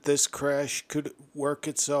that this crash could work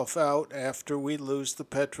itself out after we lose the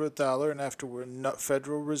petrodollar and after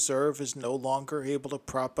Federal Reserve is no longer able to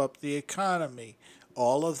prop up the economy.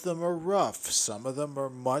 All of them are rough. Some of them are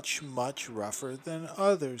much, much rougher than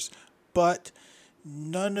others. But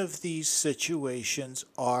none of these situations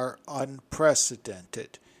are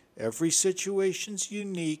unprecedented. Every situation's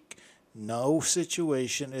unique. No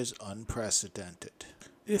situation is unprecedented.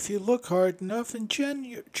 If you look hard enough, and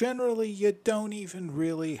generally you don't even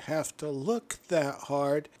really have to look that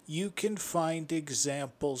hard, you can find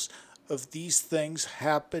examples of these things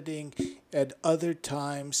happening at other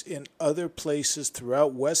times in other places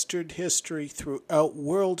throughout Western history, throughout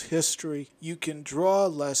world history. You can draw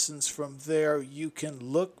lessons from there. You can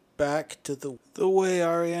look back to the way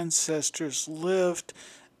our ancestors lived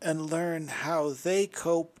and learn how they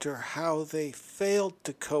coped or how they failed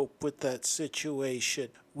to cope with that situation.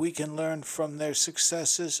 We can learn from their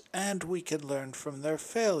successes and we can learn from their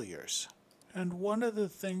failures. And one of the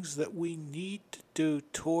things that we need to do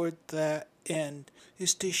toward that end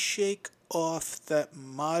is to shake off that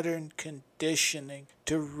modern conditioning,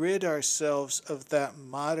 to rid ourselves of that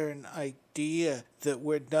modern idea that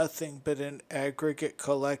we're nothing but an aggregate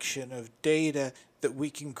collection of data that we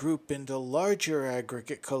can group into larger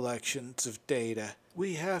aggregate collections of data.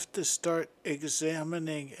 We have to start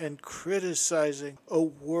examining and criticizing a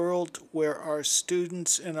world where our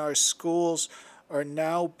students in our schools are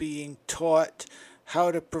now being taught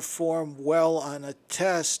how to perform well on a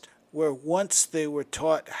test, where once they were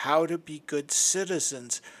taught how to be good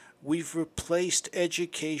citizens. We've replaced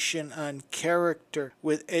education on character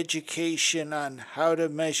with education on how to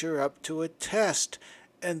measure up to a test,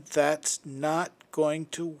 and that's not going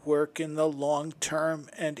to work in the long term,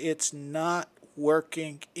 and it's not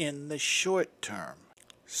working in the short term.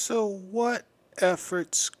 So what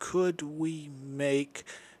efforts could we make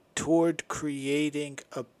toward creating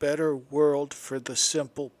a better world for the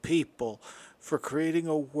simple people, for creating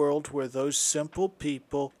a world where those simple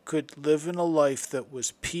people could live in a life that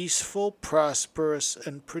was peaceful, prosperous,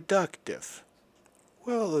 and productive?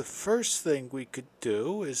 Well, the first thing we could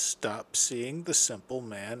do is stop seeing the simple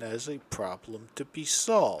man as a problem to be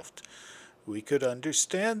solved. We could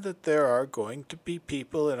understand that there are going to be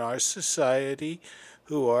people in our society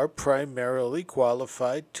who are primarily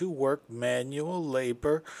qualified to work manual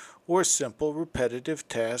labor or simple repetitive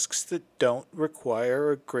tasks that don't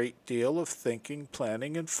require a great deal of thinking,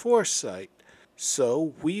 planning, and foresight.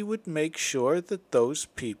 So we would make sure that those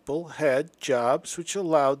people had jobs which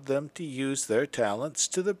allowed them to use their talents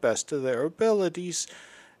to the best of their abilities,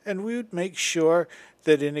 and we would make sure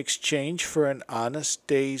that in exchange for an honest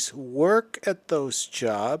day's work at those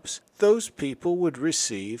jobs, those people would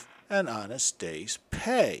receive an honest day's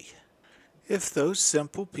pay. If those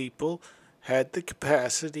simple people had the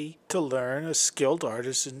capacity to learn a skilled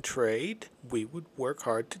artisan trade, we would work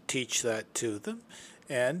hard to teach that to them.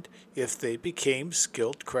 And if they became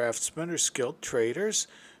skilled craftsmen or skilled traders,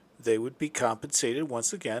 they would be compensated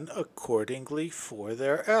once again accordingly for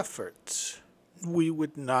their efforts. We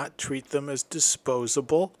would not treat them as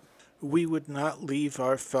disposable. We would not leave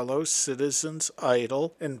our fellow citizens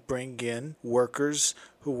idle and bring in workers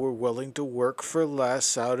who were willing to work for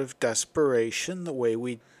less out of desperation the way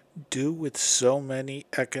we do with so many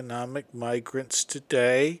economic migrants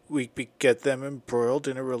today. We get them embroiled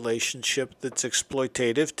in a relationship that's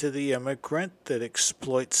exploitative to the immigrant, that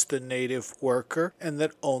exploits the native worker, and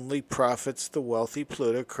that only profits the wealthy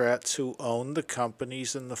plutocrats who own the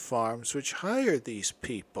companies and the farms which hire these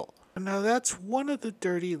people. Now that's one of the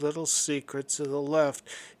dirty little secrets of the left.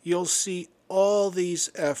 You'll see all these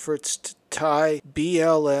efforts to tie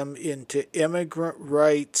BLM into immigrant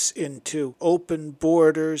rights, into open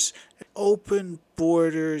borders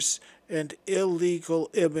and illegal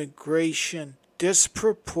immigration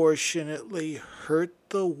disproportionately hurt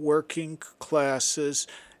the working classes,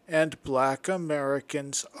 and Black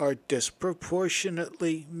Americans are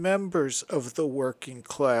disproportionately members of the working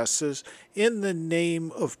classes. In the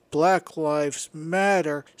name of Black Lives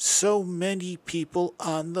Matter, so many people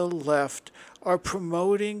on the left are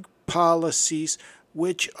promoting policies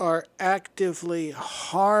which are actively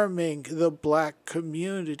harming the black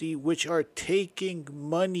community, which are taking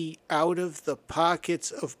money out of the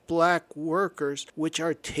pockets of black workers, which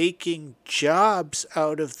are taking jobs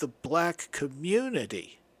out of the black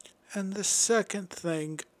community. And the second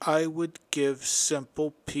thing I would give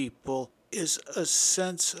simple people is a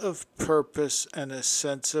sense of purpose and a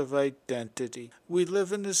sense of identity. We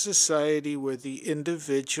live in a society where the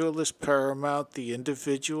individual is paramount, the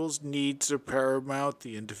individual's needs are paramount,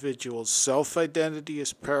 the individual's self-identity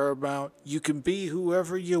is paramount. You can be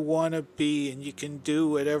whoever you want to be and you can do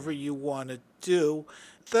whatever you want to do,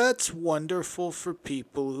 That's wonderful for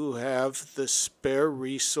people who have the spare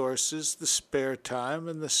resources, the spare time,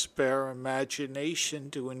 and the spare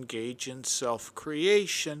imagination to engage in self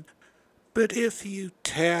creation. But if you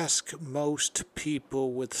task most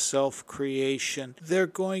people with self creation, they're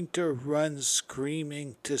going to run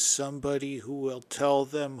screaming to somebody who will tell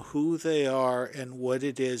them who they are and what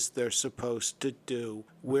it is they're supposed to do.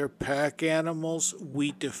 We're pack animals.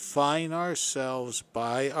 We define ourselves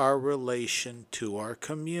by our relation to our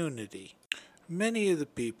community. Many of the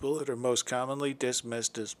people that are most commonly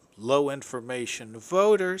dismissed as low information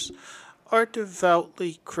voters are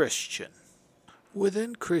devoutly Christian.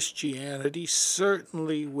 Within Christianity,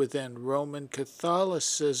 certainly within Roman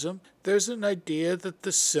Catholicism, there's an idea that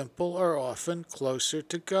the simple are often closer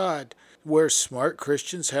to God, where smart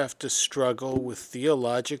Christians have to struggle with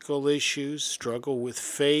theological issues, struggle with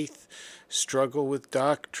faith, struggle with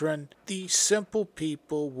doctrine. The simple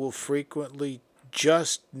people will frequently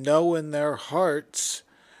just know in their hearts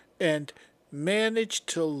and manage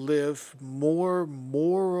to live more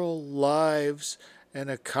moral lives and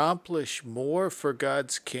accomplish more for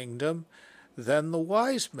God's kingdom than the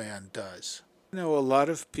wise man does. A lot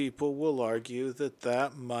of people will argue that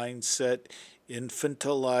that mindset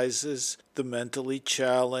infantilizes the mentally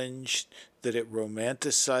challenged, that it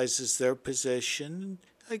romanticizes their position.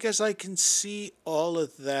 I guess I can see all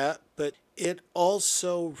of that, but it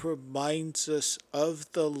also reminds us of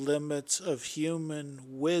the limits of human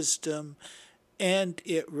wisdom, and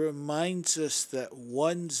it reminds us that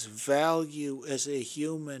one's value as a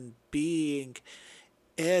human being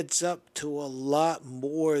adds up to a lot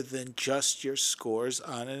more than just your scores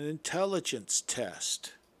on an intelligence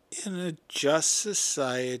test. In a just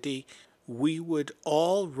society, we would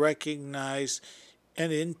all recognize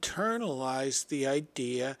and internalize the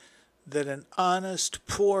idea that an honest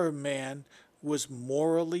poor man was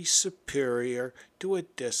morally superior to a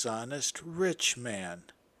dishonest rich man.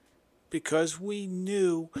 Because we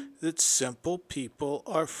knew that simple people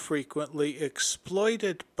are frequently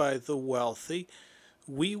exploited by the wealthy,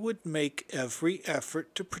 we would make every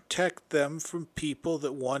effort to protect them from people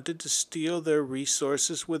that wanted to steal their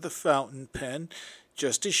resources with a fountain pen,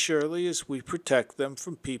 just as surely as we protect them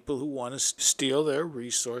from people who want to steal their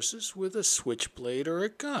resources with a switchblade or a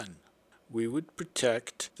gun. We would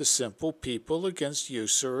protect the simple people against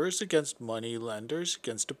usurers, against money lenders,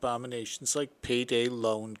 against abominations like payday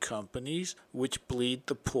loan companies, which bleed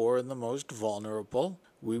the poor and the most vulnerable.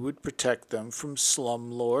 We would protect them from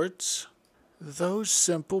slumlords. Those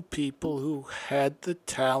simple people who had the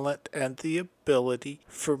talent and the ability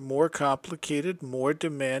for more complicated, more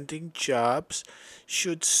demanding jobs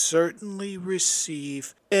should certainly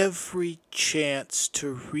receive every chance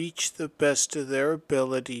to reach the best of their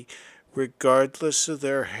ability, regardless of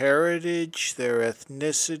their heritage, their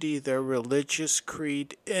ethnicity, their religious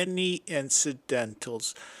creed, any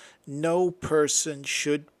incidentals. No person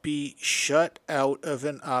should be shut out of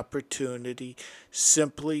an opportunity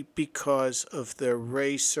simply because of their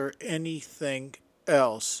race or anything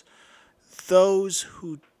else. Those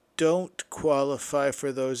who don't qualify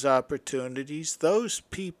for those opportunities, those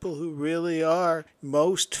people who really are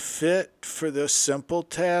most fit for the simple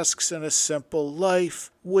tasks in a simple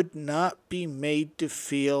life, would not be made to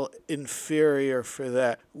feel inferior for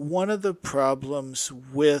that. One of the problems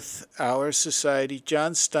with our society,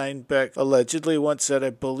 John Steinbeck allegedly once said,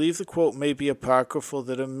 I believe the quote may be apocryphal,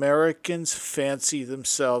 that Americans fancy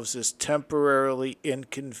themselves as temporarily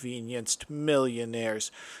inconvenienced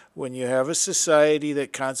millionaires. When you have a society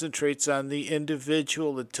that concentrates on the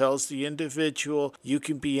individual, that tells the individual you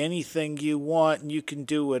can be anything you want and you can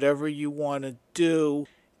do whatever you want to do,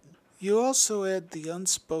 you also add the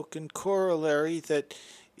unspoken corollary that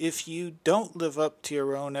if you don't live up to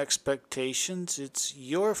your own expectations, it's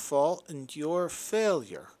your fault and your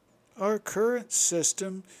failure. Our current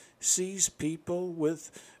system sees people with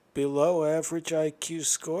below average IQ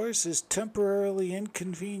scores as temporarily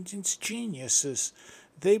inconvenienced geniuses.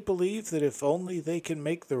 They believe that if only they can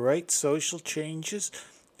make the right social changes,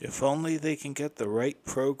 if only they can get the right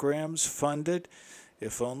programs funded,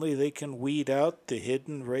 if only they can weed out the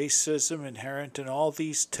hidden racism inherent in all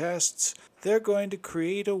these tests, they're going to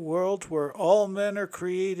create a world where all men are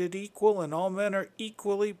created equal and all men are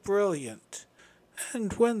equally brilliant.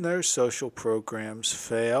 And when their social programs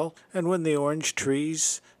fail, and when the orange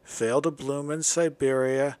trees fail to bloom in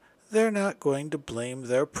Siberia, they're not going to blame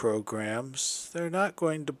their programs. They're not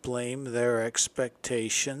going to blame their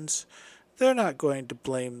expectations. They're not going to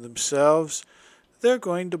blame themselves. They're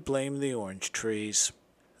going to blame the orange trees.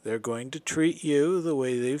 They're going to treat you the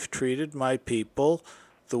way they've treated my people,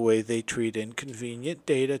 the way they treat inconvenient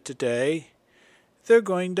data today. they're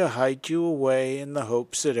going to hide you away in the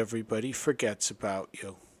hopes that everybody forgets about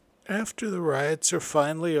you. After the riots are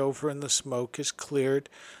finally over and the smoke is cleared,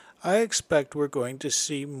 I expect we're going to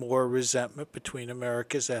see more resentment between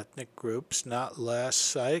America's ethnic groups, not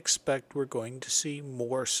less. I expect we're going to see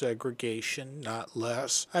more segregation, not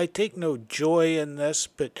less. I take no joy in this,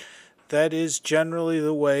 but that is generally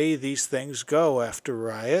the way these things go after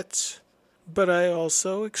riots. But I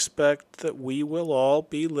also expect that we will all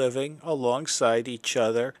be living alongside each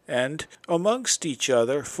other and amongst each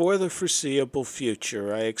other for the foreseeable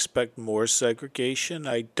future. I expect more segregation.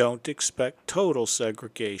 I don't expect total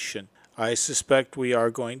segregation. I suspect we are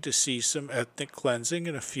going to see some ethnic cleansing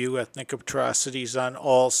and a few ethnic atrocities on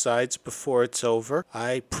all sides before it's over.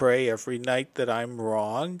 I pray every night that I'm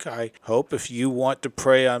wrong. I hope if you want to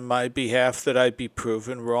pray on my behalf that I be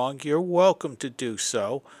proven wrong, you're welcome to do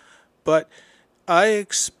so. But I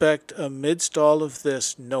expect amidst all of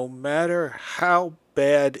this, no matter how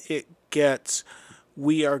bad it gets,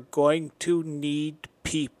 we are going to need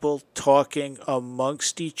people talking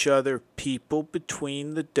amongst each other, people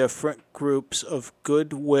between the different groups of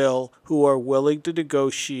goodwill who are willing to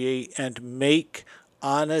negotiate and make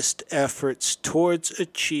honest efforts towards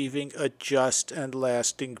achieving a just and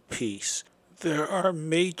lasting peace. There are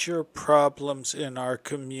major problems in our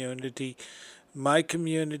community. My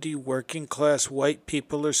community, working class white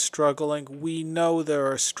people are struggling. We know there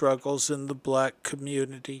are struggles in the black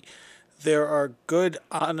community. There are good,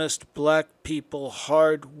 honest black people,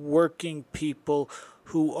 hard working people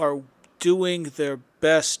who are doing their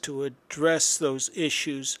best to address those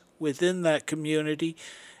issues within that community.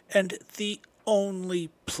 And the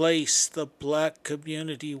only place the black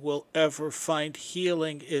community will ever find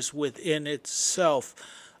healing is within itself.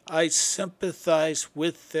 I sympathize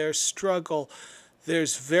with their struggle.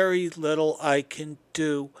 There's very little I can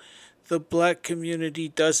do. The black community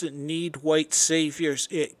doesn't need white saviors.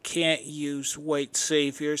 It can't use white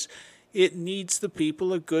saviors. It needs the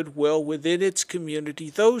people of goodwill within its community.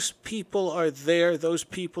 Those people are there. Those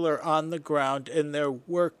people are on the ground and they're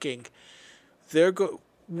working.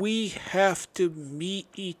 We have to meet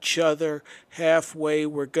each other halfway.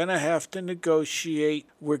 We're going to have to negotiate.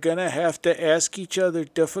 We're going to have to ask each other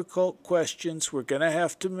difficult questions. We're going to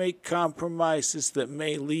have to make compromises that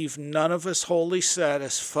may leave none of us wholly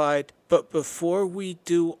satisfied. But before we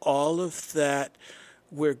do all of that,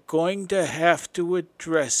 we're going to have to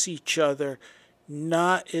address each other,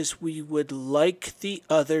 not as we would like the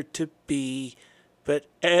other to be, but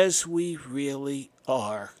as we really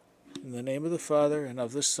are. In the name of the Father, and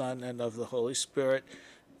of the Son, and of the Holy Spirit.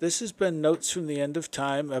 This has been Notes from the End of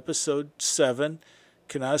Time, Episode 7.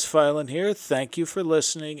 Kenaz Filan here. Thank you for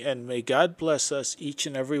listening, and may God bless us, each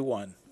and every one.